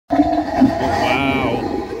Wow.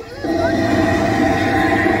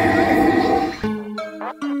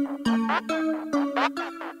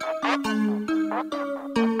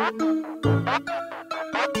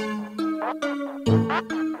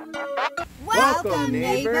 Welcome,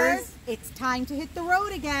 neighbors. It's time to hit the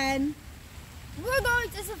road again. We're going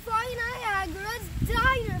to Safari Niagara's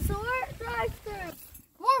dinosaur drive-thru.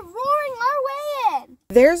 We're roaring our way in.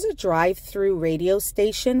 There's a drive-through radio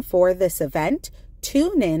station for this event.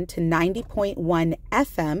 Tune in to 90.1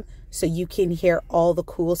 FM so you can hear all the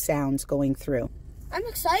cool sounds going through. I'm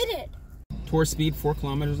excited. Tour speed 4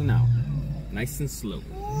 kilometers an hour. Nice and slow.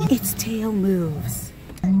 Its tail moves.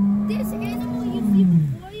 This animal you see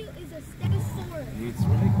before you is a stegosaurus. That's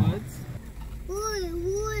right, buds.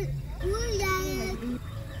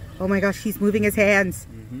 Oh my gosh, he's moving his hands.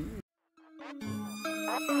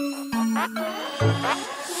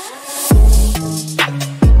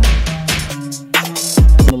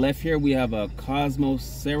 On the left here we have a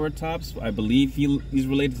Cosmoceratops. I believe he's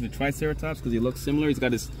related to the Triceratops because he looks similar. He's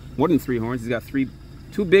got more than 3 horns. He's got 2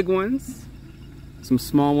 big ones, some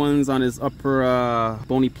small ones on his upper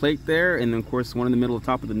bony plate there, and then of course one in the middle of the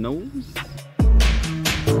top of the nose.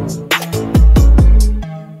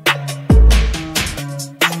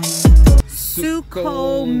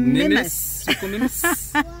 Suchomimus.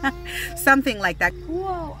 Something like that.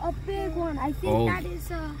 Whoa, a big one. I think that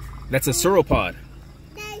is a... That's a sauropod.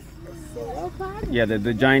 Sauropod? Yeah,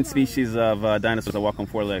 the giant species of dinosaurs that walk on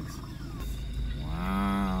 4 legs.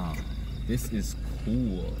 Wow, this is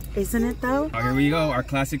cool. Isn't it though? Oh, here we go, our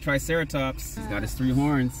classic Triceratops. He's got his 3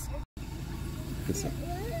 horns. This up.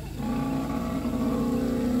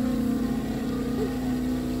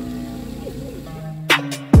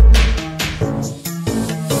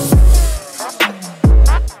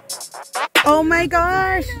 Oh my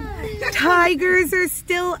gosh! Tigers are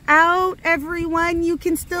still out, everyone. You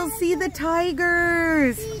can still see the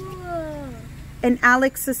tigers. An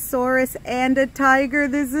Alexosaurus and a tiger.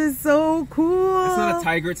 This is so cool. It's not a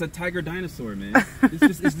tiger, it's a tiger dinosaur, man.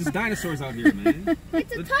 It's just dinosaurs out here, man.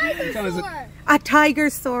 It's a tiger. A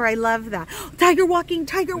tiger-saur, I love that. Tiger walking,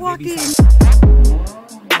 tiger walking.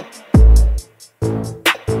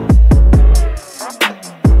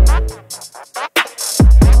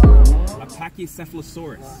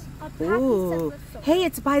 Pachycephalosaurus. Ooh. Hey,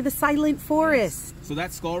 it's by the silent forest. So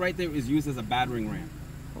that skull right there is used as a battering ram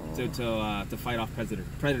to fight off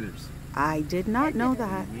predators. I did not know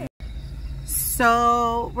that.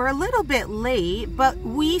 So we're a little bit late, but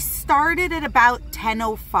we started at about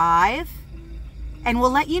 10:05, and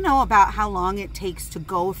we'll let you know about how long it takes to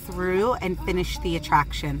go through and finish the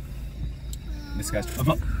attraction. This guy's a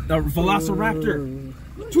velociraptor.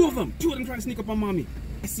 Two of them trying to sneak up on mommy.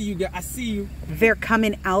 I see you, guys. I see you. They're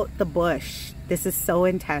coming out the bush. This is so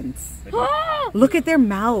intense. Look at their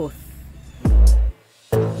mouth.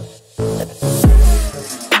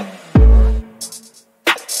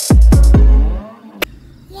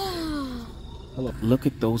 Wow. Look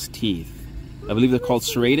at those teeth. I believe they're called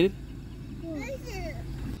serrated.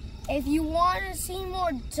 If you want to see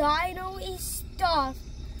more dino-y stuff,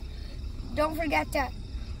 don't forget to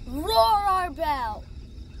roar our bell.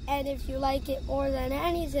 And if you like it more than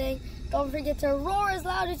anything, don't forget to roar as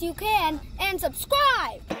loud as you can and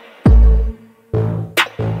subscribe!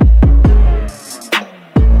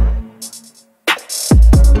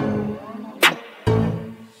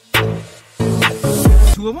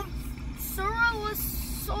 2 of them?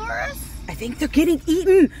 Saurosaurus? I think they're getting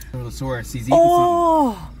eaten. Saurosaurus, he's eating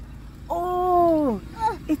something. Oh,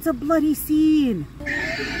 it's a bloody scene.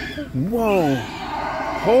 Whoa.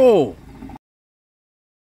 Oh.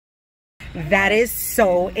 That is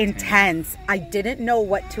so intense. I didn't know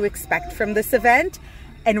what to expect from this event,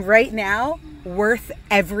 and right now, worth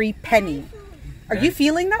every penny. Are you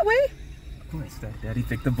feeling that way? Of course, Daddy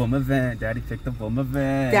picked the boom event. Daddy picked the boom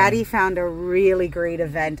event. Daddy found a really great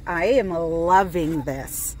event. I am loving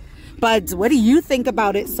this. Buds, what do you think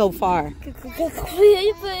about it so far?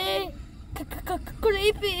 Creepy.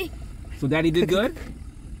 Creepy. So Daddy did good?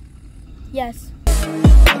 Yes.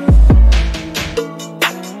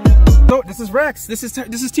 So this is Rex. This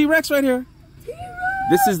is T-Rex right here.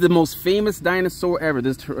 This is the most famous dinosaur ever.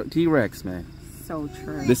 This T-Rex, man. So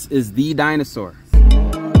true. This is the dinosaur.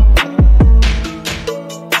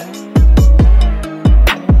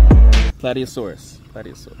 Plateosaurus.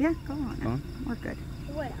 Yeah, go on. We're good.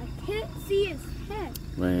 Wait, I can't see his head.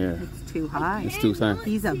 Right here. It's too high. It's too high.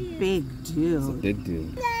 He's a big dude. He's a big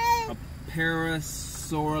dude. A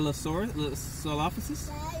Parasaurolosaurus?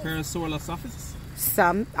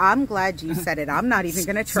 I'm glad you said it. I'm not even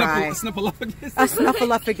going to try. A snuffleupagus? A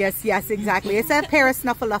snuffleupagus, yes, exactly. It's a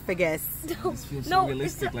parasnuffleupagus. This feels so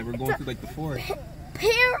realistic, like we're going through like the forest.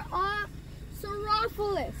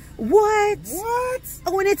 Parasaurolophus. What? What?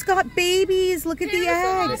 Oh, and it's got babies. Look at the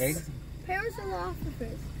eggs.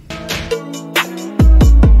 Parasaurolophus.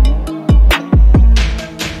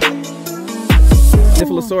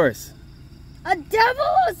 Diphyllosaurus. A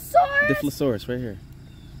Devilosaurus? Diphyllosaurus, right here.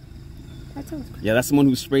 That sounds crazy. Yeah, that's the one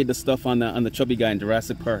who sprayed the stuff on the chubby guy in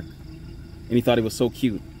Jurassic Park, and he thought he was so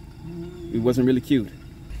cute. He wasn't really cute.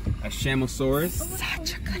 A Shamosaurus.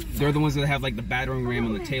 Such a good. They're the ones that have like the battering ram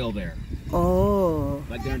on the tail there. Oh.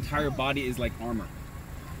 Like their entire body is like armor.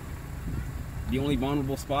 The only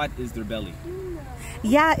vulnerable spot is their belly.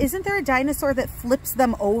 Yeah, isn't there a dinosaur that flips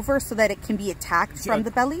them over so that it can be attacked from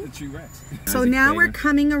the belly? The T-Rex. So now we're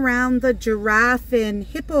coming around the giraffe and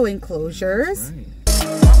hippo enclosures. Right.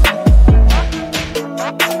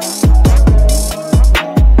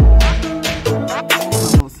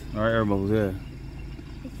 All right, everybody, yeah.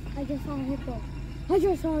 I just saw a hippo. I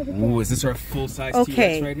just saw a hippo. Ooh, is this our full-size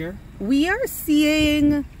T-Rex right here? We are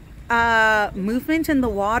seeing movement in the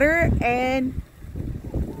water, and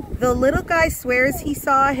the little guy swears he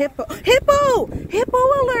saw a hippo. Hippo! Hippo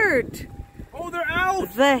alert! Oh, they're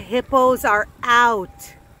out! The hippos are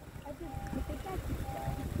out.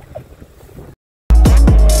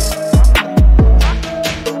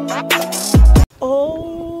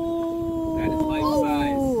 Oh! That is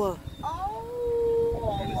life-size.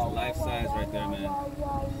 Oh! That is life-size right there, man.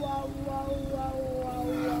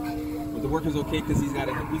 But the worker's okay because he's got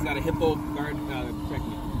a hippo guard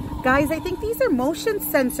protecting him. Guys, I think these are motion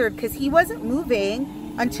censored because he wasn't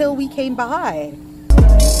moving until we came by.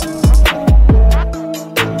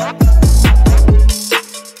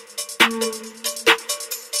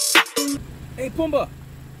 Hey, Pumbaa!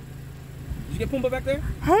 Did you get Pumbaa back there?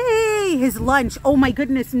 Hey, his lunch. Oh my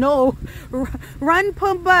goodness, no. Run,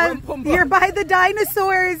 Pumbaa. Run, Pumbaa. You're by the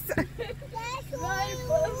dinosaurs.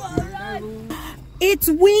 Its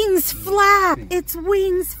wings flap. Its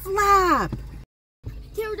wings flap.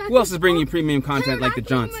 Who else is bringing you premium content like the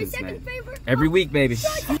Johnsons, man? Every week, baby.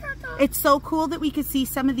 It's so cool that we could see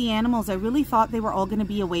some of the animals. I really thought they were all going to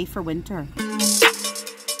be away for winter.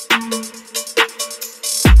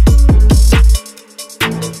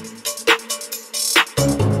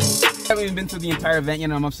 I haven't even been through the entire event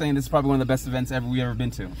yet, and I'm saying this is probably one of the best events we've ever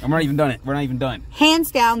been to. And we're not even done it. We're not even done.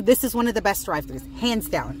 Hands down, this is one of the best drive-thrus. Hands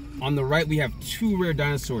down. On the right, we have two rare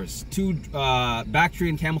dinosaurs, two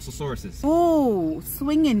Bactrian Camosauruses. Oh,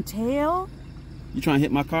 swinging tail. You trying to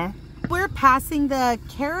hit my car? We're passing the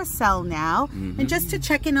carousel now, and just to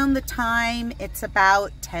check in on the time, it's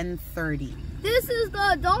about 10:30. This is the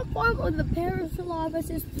adult form of the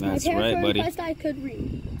Parasaurolophus. That's right, buddy. Best I could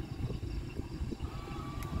read.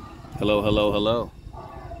 Hello, hello, hello.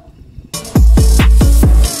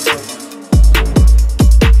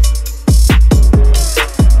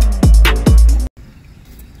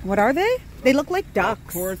 What are they? They look like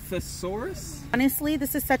ducks. Orthosaurus? Honestly,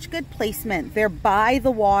 this is such good placement. They're by the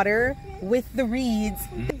water with the reeds.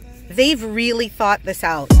 They've really thought this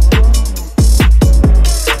out.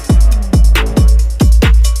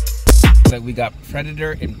 Like we got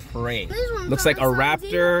predator and prey. Looks like a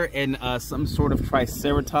raptor and some sort of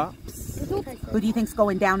triceratops. Who do you think's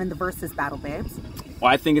going down in the versus battle, babes?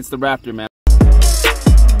 Well, I think it's the raptor, man.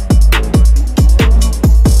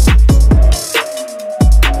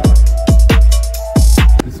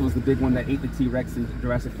 This was the big one that ate the T-Rex in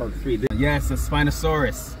Jurassic Park 3. Yes, a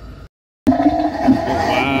Spinosaurus.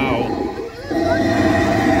 Wow.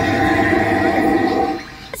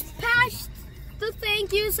 Past the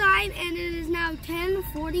thank you sign, and it is now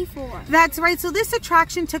 10:44. That's right. So this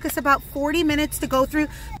attraction took us about 40 minutes to go through.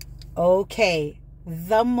 Okay,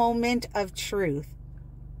 the moment of truth.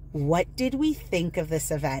 What did we think of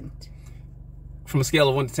this event? From a scale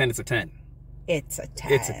of 1 to 10, it's a 10. It's a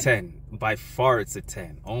 10. It's a 10. By far, it's a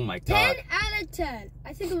 10. Oh my God. 10 out of 10.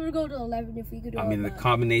 I think we would go to 11 if we could do it. I mean, the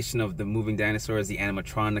combination of the moving dinosaurs, the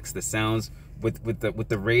animatronics, the sounds, with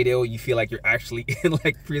the radio, you feel like you're actually in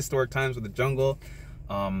like prehistoric times with the jungle.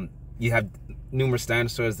 You have numerous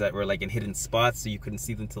dinosaurs that were like in hidden spots, so you couldn't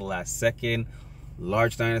see them till the last second.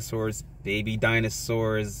 Large dinosaurs, baby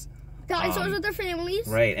dinosaurs. Dinosaurs with their families.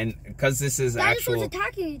 Right, and because this is dinosaurs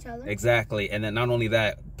attacking each other. Exactly, and then not only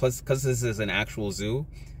that, plus because this is an actual zoo,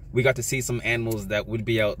 we got to see some animals that would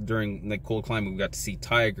be out during the cold climate. We got to see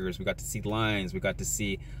tigers, we got to see lions, we got to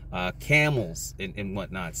see camels and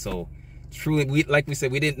whatnot. So truly, like we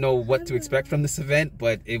said, we didn't know what to expect from this event,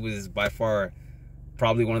 but it was by far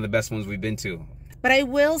probably one of the best ones we've been to. But I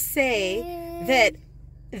will say that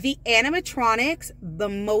the animatronics, the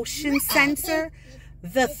motion sensor,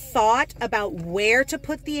 the thought about where to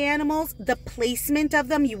put the animals, the placement of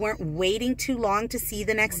them. You weren't waiting too long to see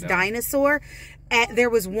the next dinosaur. There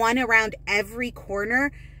was one around every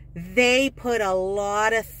corner. They put a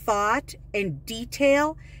lot of thought and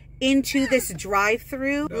detail into this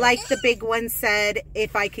drive-through. Like the big one said,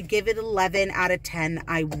 if I could give it 11 out of 10,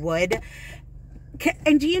 I would.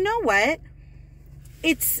 And do you know what?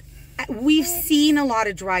 We've seen a lot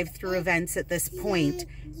of drive-through events at this point,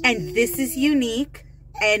 and this is unique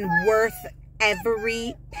and worth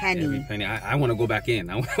every penny. Every penny. I want to go back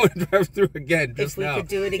in. I want to drive through again. If we could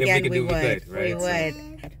do it again, we would. We would.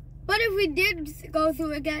 But if we did go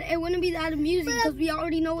through again, it wouldn't be that amusing because we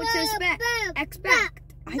already know what to expect.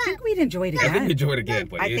 I think we'd enjoy it again. I think we'd enjoy it again,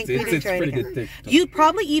 but it's pretty good. You'd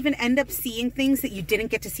probably even end up seeing things that you didn't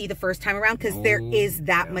get to see the first time around because there is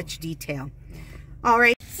that much detail. All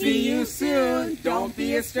right. See you soon. Don't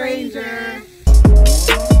be a stranger.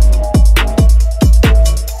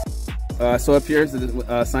 So up here is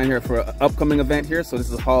the sign here for an upcoming event here. So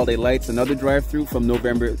this is Holiday Lights, another drive-through from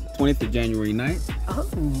November 20th to January 9th. Oh.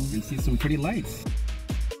 And see some pretty lights.